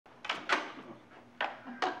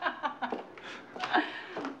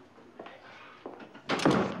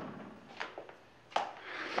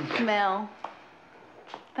Mel.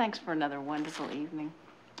 Thanks for another wonderful evening.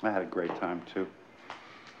 I had a great time, too.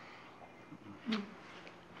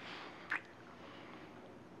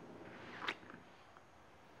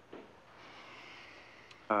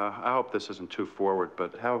 I hope this isn't too forward,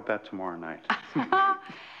 but how about tomorrow night?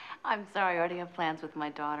 I'm sorry, I already have plans with my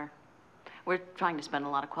daughter. We're trying to spend a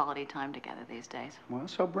lot of quality time together these days. Well,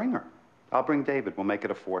 so bring her. I'll bring David. We'll make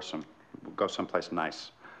it a foursome. We'll go someplace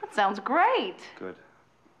nice. That sounds great. Good.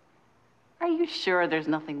 Are you sure there's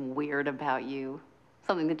nothing weird about you?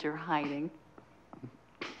 Something that you're hiding?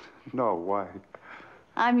 No, why?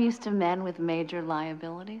 I'm used to men with major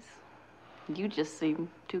liabilities. You just seem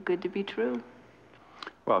too good to be true.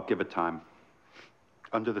 Well, give it time.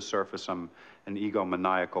 Under the surface, I'm an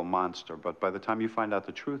egomaniacal monster, but by the time you find out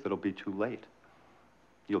the truth, it'll be too late.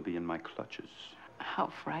 You'll be in my clutches. How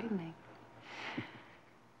frightening.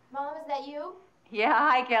 Mom, is that you? Yeah,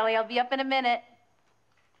 hi, Kelly. I'll be up in a minute.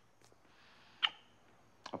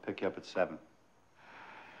 I'll pick you up at 7.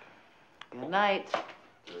 Good night.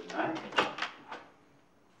 Good night.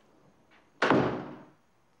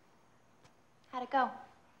 How'd it go?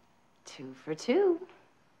 2 for 2.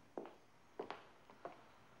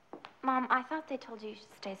 Mom, I thought they told you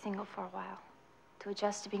should stay single for a while to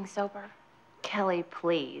adjust to being sober. Kelly,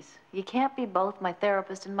 please. You can't be both my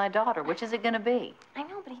therapist and my daughter. Which is it gonna be? I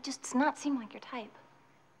know, but he just does not seem like your type.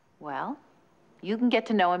 Well, you can get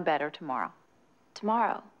to know him better tomorrow.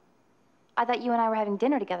 Tomorrow? I thought you and I were having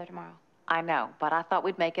dinner together tomorrow. I know, but I thought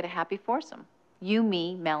we'd make it a happy foursome. You,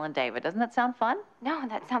 me, Mel, and David. Doesn't that sound fun? No,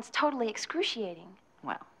 that sounds totally excruciating.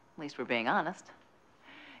 Well, at least we're being honest.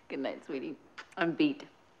 Good night, sweetie. I'm beat.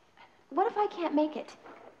 What if I can't make it?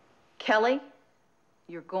 Kelly,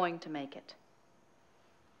 you're going to make it.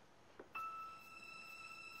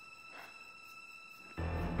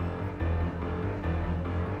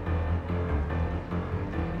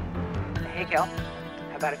 Hey, Kel.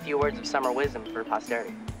 How about a few words of summer wisdom for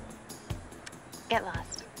posterity? Get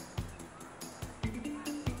lost.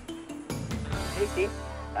 Hey, Steve.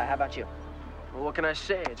 How about you? Well, what can I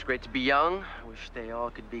say? It's great to be young. I wish they all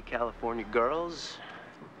could be California girls.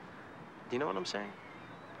 Do you know what I'm saying?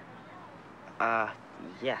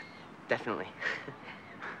 Yeah, definitely.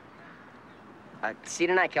 See you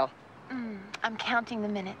tonight, Kel. I'm counting the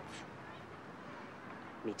minutes.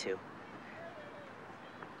 Me too.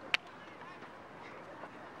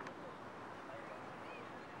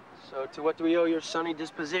 So, to what do we owe your sunny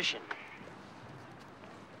disposition?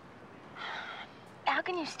 How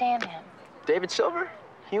can you stand him? David Silver?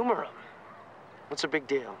 Humor him. What's the big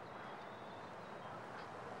deal?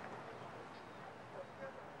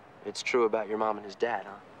 It's true about your mom and his dad,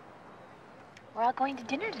 huh? We're all going to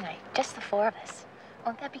dinner tonight, just the 4 of us.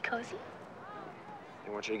 Won't that be cozy?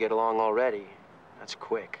 They want you to get along already. That's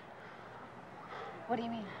quick. What do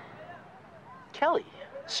you mean? Kelly,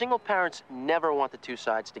 single parents never want the 2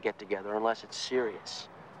 sides to get together unless it's serious.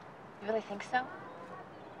 You really think so?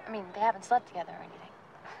 I mean, they haven't slept together or anything.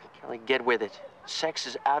 Kelly, get with it. Sex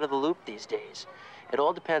is out of the loop these days. It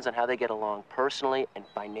all depends on how they get along personally and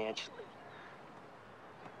financially.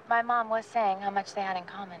 My mom was saying how much they had in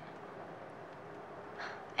common.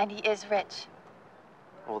 And he is rich.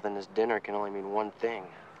 Well, then this dinner can only mean one thing.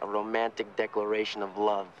 A romantic declaration of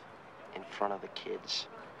love in front of the kids.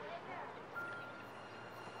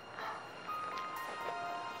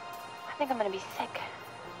 I think I'm gonna be sick.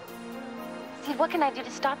 Steve, what can I do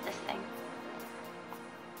to stop this thing?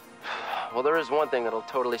 Well, there is one thing that'll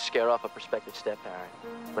totally scare off a prospective step-parent.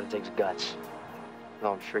 But it takes guts.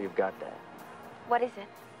 Well, I'm sure you've got that. What is it?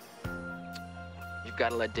 You've got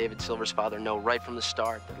to let David Silver's father know right from the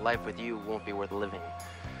start that life with you won't be worth living.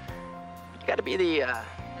 You got to be the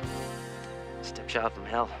stepchild from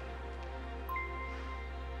hell.